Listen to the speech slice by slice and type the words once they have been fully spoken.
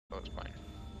this plane.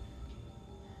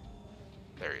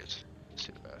 There he is.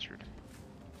 See the bastard.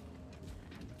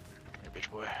 Come here,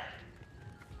 bitch boy.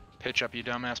 Pitch up, you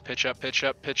dumbass. Pitch up, pitch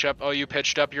up, pitch up. Oh, you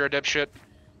pitched up. You're a dipshit.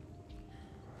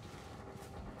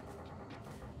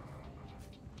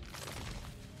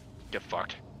 Get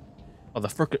fucked. Oh, the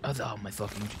frick. Oh, my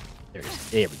fucking. There it is.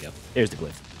 There we go. There's the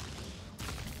glyph.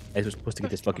 I was supposed to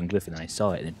get this fucking glyph and then I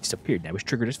saw it and it disappeared and I was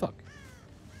triggered as fuck.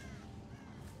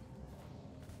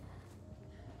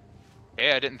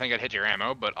 Hey, I didn't think I'd hit your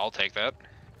ammo, but I'll take that.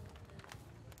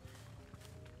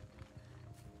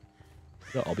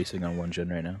 They'll all be sitting on one gen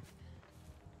right now.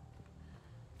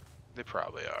 They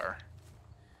probably are.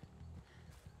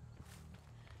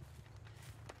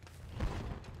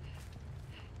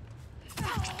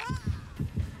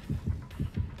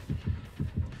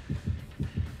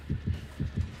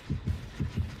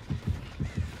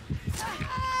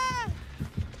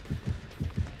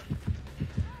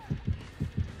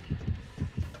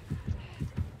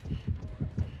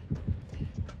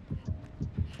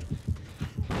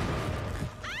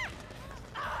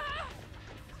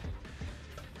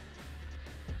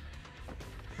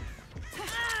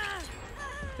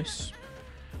 Nice.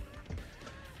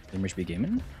 Gamers be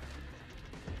gaming.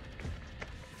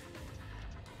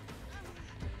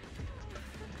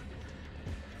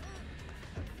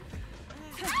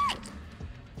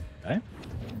 Okay.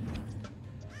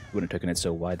 Wouldn't have taken it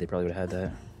so wide, they probably would have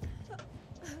had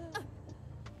that.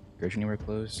 Garage anywhere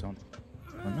close? So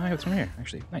oh, no, I have some here,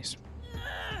 actually. Nice.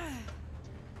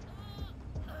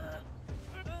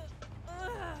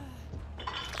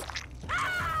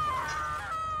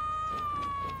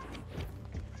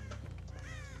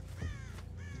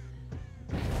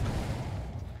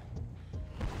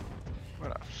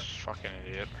 What a fucking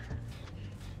idiot.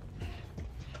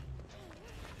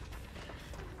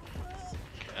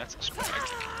 Okay, that's a spag.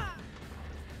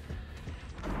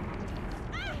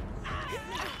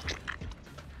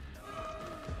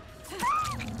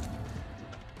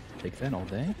 Take that all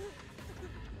day.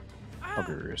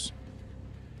 Huggers.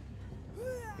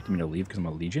 Expecting me to leave because I'm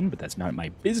a Legion, but that's not my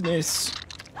business.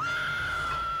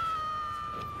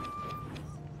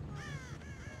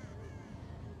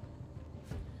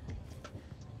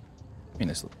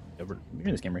 You're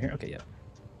in this game right here? Okay, yeah.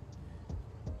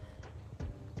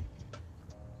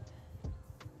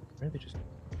 Where are they just...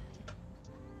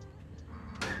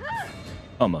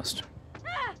 Almost.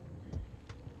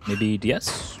 Maybe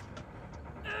DS?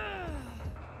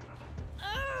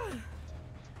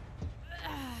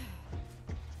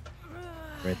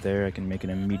 Right there, I can make an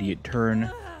immediate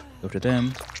turn. Go to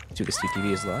them. See if the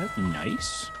CTV is live.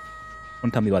 Nice.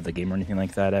 Don't tell me about the game or anything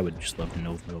like that. I would just love to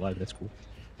know if they're live. That's cool.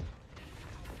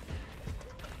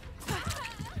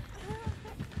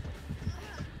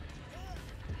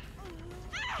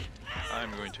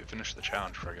 I'm going to finish the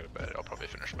challenge before I go to bed. I'll probably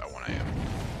finish about 1 a.m.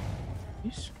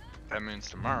 Nice. That means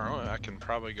tomorrow I can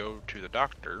probably go to the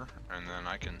doctor and then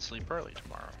I can sleep early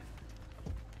tomorrow.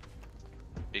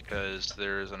 Because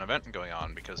there's an event going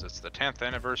on because it's the 10th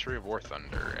anniversary of War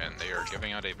Thunder and they are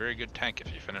giving out a very good tank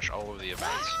if you finish all of the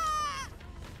events.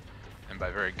 And by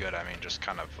very good I mean just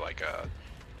kind of like a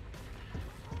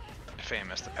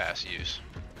famous to pass use.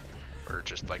 Or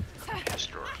just like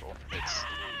historical. It's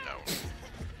no.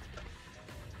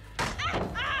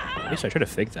 I guess I tried to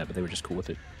fake that, but they were just cool with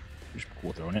it. Just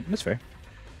cool throwing it. That's fair.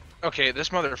 Okay, this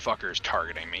motherfucker is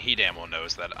targeting me. He damn well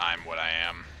knows that I'm what I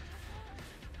am.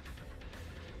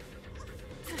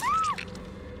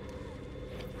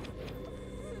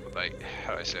 Like,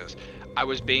 how do I say this? I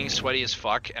was being sweaty as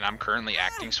fuck, and I'm currently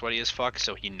acting sweaty as fuck,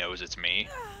 so he knows it's me.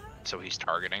 So he's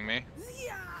targeting me.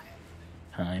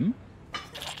 Time.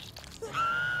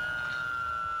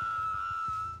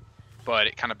 But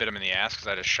it kind of bit him in the ass because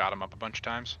I just shot him up a bunch of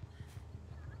times.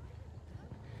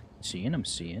 Seeing, I'm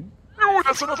seeing. No,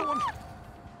 that's another one!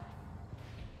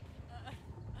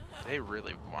 They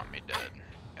really want me dead,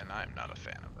 and I'm not a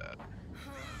fan of that.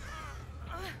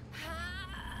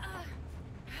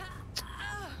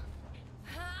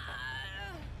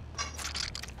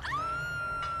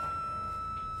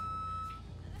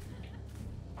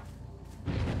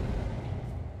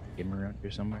 Gamer around here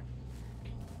somewhere.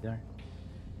 There.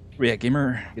 Oh, yeah,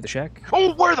 Gamer, get the shack.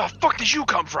 Oh, where the fuck did you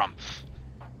come from?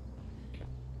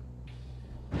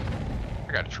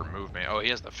 I got to remove me. Oh, he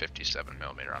has the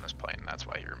 57mm on his plane. That's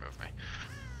why he removed me.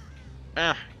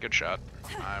 Eh, good shot.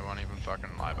 I won't even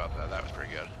fucking lie about that. That was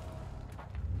pretty good.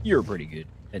 You're pretty good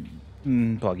at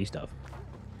boggy stuff.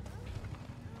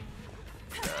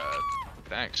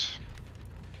 Thanks.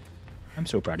 I'm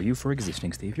so proud of you for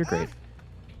existing, Steve. You're great.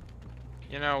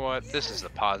 You know what? This is the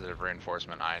positive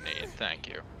reinforcement I need. Thank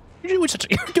you. You're doing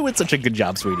such a good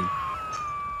job, sweetie.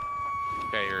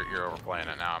 Okay, you're overplaying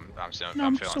it now. I'm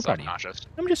No, feeling so proud of you. self-conscious.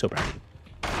 I'm just so proud of you.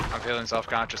 I'm feeling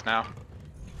self-conscious now.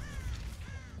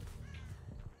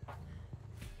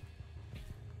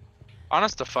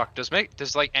 Honest to fuck, does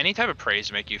like any type of praise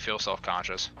make you feel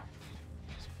self-conscious?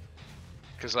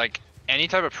 Cause like any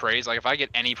type of praise, like if I get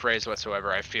any praise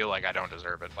whatsoever, I feel like I don't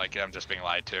deserve it. Like I'm just being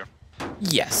lied to.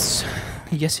 Yes.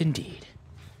 Yes, indeed.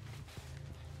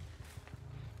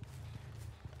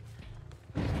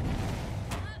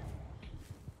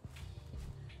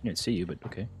 I didn't see you, but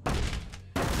okay.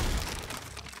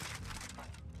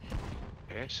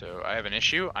 Okay, so I have an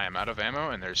issue. I am out of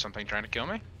ammo, and there's something trying to kill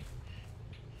me.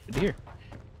 Good to hear.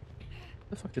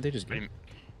 The fuck did they just get? What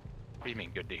do you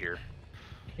mean, good to hear?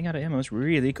 Getting out of ammo is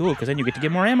really cool, because then you get to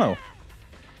get more ammo.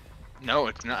 No,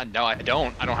 it's not. No, I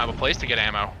don't. I don't have a place to get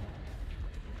ammo.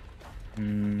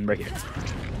 Right here.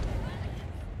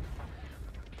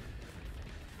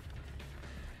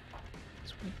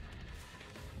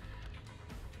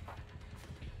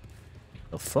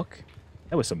 The fuck?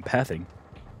 That was some pathing.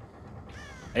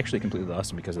 I actually completely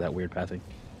lost him because of that weird pathing.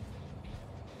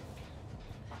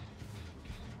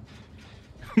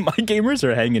 My gamers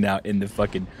are hanging out in the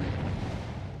fucking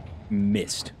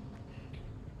mist.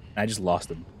 I just lost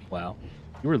them. Wow.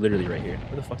 You were literally right here.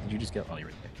 Where the fuck did you just get? Oh, you're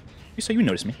right there. So you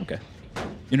noticed me. Okay.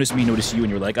 You noticed me, noticed you, and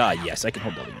you're like, ah, yes, I can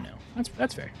hold W now.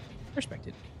 That's fair. I respect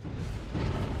it.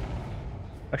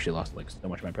 I actually lost like so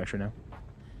much of my pressure now.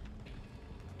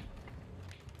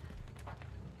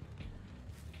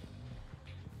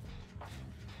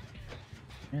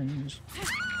 And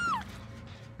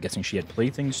guessing she had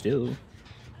playthings still.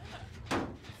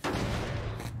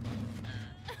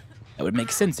 That would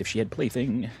make sense if she had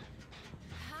plaything.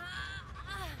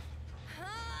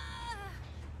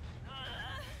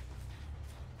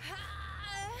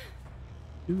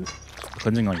 Dude,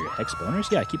 cleansing all your hex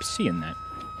boners? Yeah, I keep seeing that.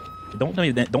 Don't tell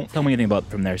me that. Don't tell me anything about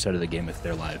from their side of the game if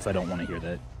they're live. I don't want to hear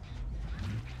that.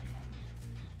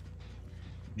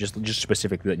 Just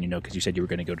specifically letting you know because you said you were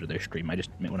going to go to their stream. I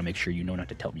just want to make sure you know not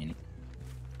to tell me anything.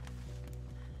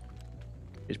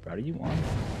 Just proud of you.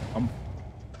 I'm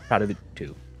proud of it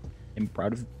too. I'm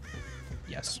proud of.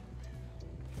 Yes.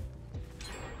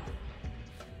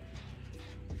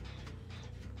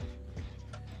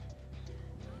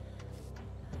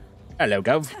 Hello,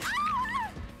 Gov.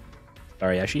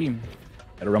 Sorry, Ashi.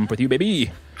 Got a rump with you,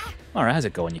 baby. Alright, how's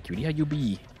it going, you cutie? How you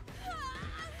be?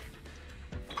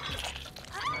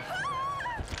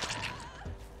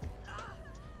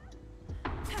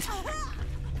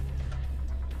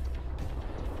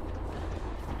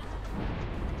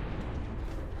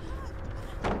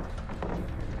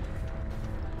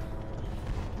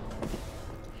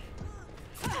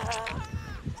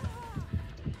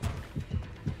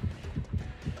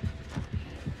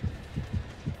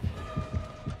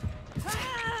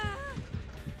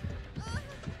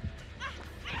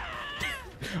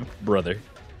 Brother.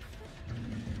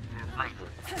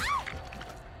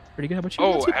 Pretty good. How about you?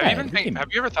 Oh, have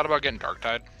you ever thought about getting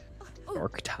Darktide?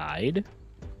 Darktide?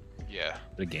 Yeah.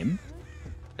 The game?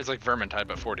 It's like Vermintide,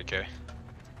 but 40k.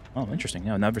 Oh, interesting.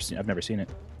 No, I've never seen it.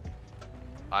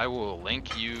 I will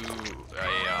link you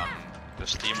the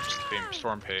Steam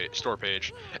store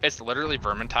page. It's literally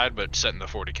Vermintide, but set in the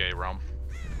 40k realm.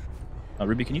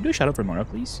 Ruby, can you do a shout out for Mara,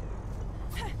 please?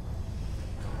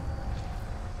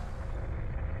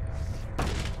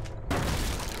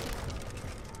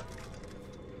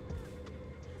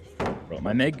 Bro,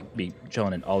 my Meg be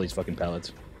chilling in all these fucking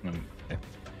pallets. Okay.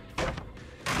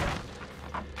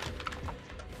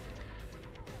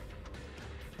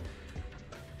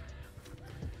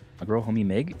 My girl homie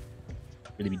Meg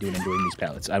really be enjoying these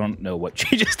pallets. I don't know what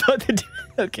she just thought to do.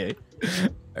 Okay.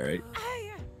 Alright.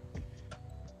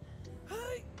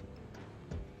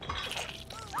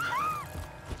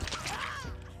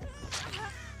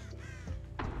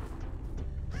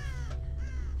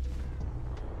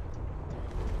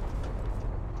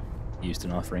 Used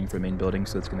an offering for main building,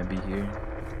 so it's gonna be here.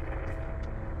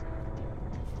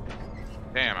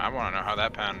 Damn, I want to know how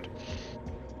that panned.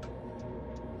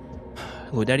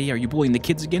 Hello, Daddy. Are you bullying the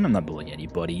kids again? I'm not bullying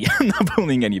anybody. I'm not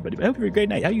bullying anybody. But I hope you have a great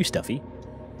night. How are you, Stuffy?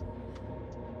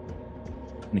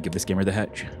 I'm gonna give this gamer the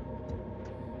hatch.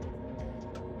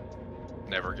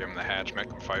 Never give him the hatch.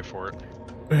 Make him fight for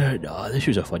it. Nah, this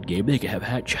was a fun game. They can have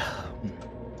hatch.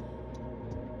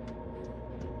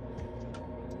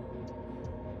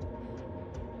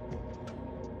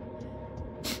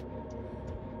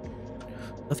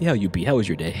 Stuffy, how you be? How was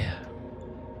your day?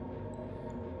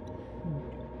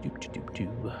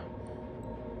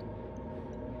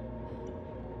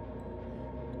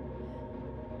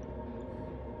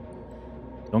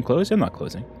 Don't close? I'm not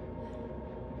closing.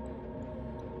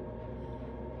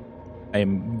 I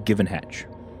am given hatch.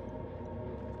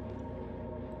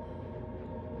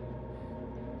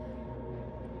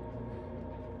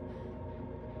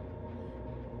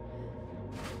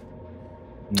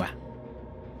 Mwah.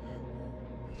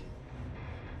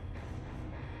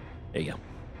 There you go.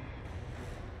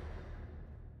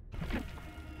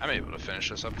 I'm able to finish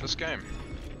this game.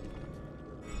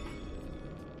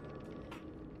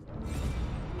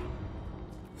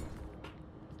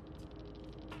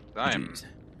 I am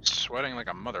sweating like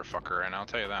a motherfucker, and I'll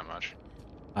tell you that much.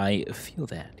 I feel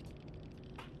that.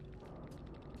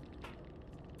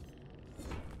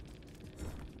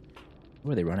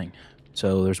 Where are they running?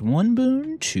 So there's 1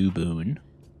 boon, 2 boon.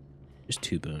 Just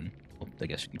 2 boon. Well, I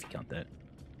guess if you count that.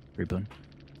 3 boon.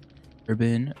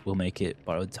 Urban will make it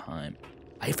borrowed time.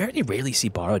 I very rarely see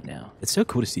borrowed now. It's so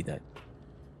cool to see that.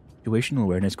 Situational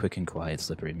awareness, quick and quiet,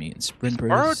 slippery meat, and sprinters.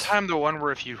 Borrowed time, the one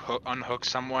where if you unhook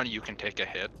someone, you can take a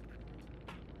hit.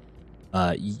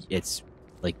 It's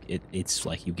like it's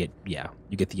like you get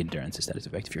the endurance status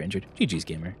effect if you're injured. GG's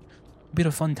gamer. A bit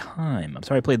of fun time. I'm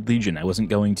sorry I played Legion. I wasn't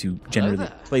going to generally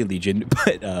play Legion,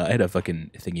 but I had a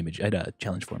fucking thing image. I had a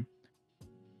challenge for him.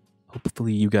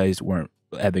 Hopefully you guys weren't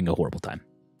having a horrible time.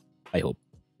 I hope.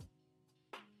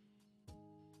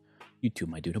 You too,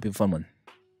 my dude. Hope you have a fun one.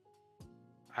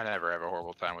 I never have a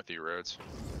horrible time with you, Rhodes.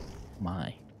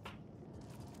 My.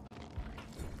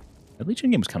 The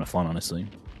Legion game was kind of fun, honestly.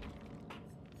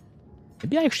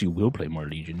 Maybe I actually will play more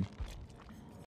Legion.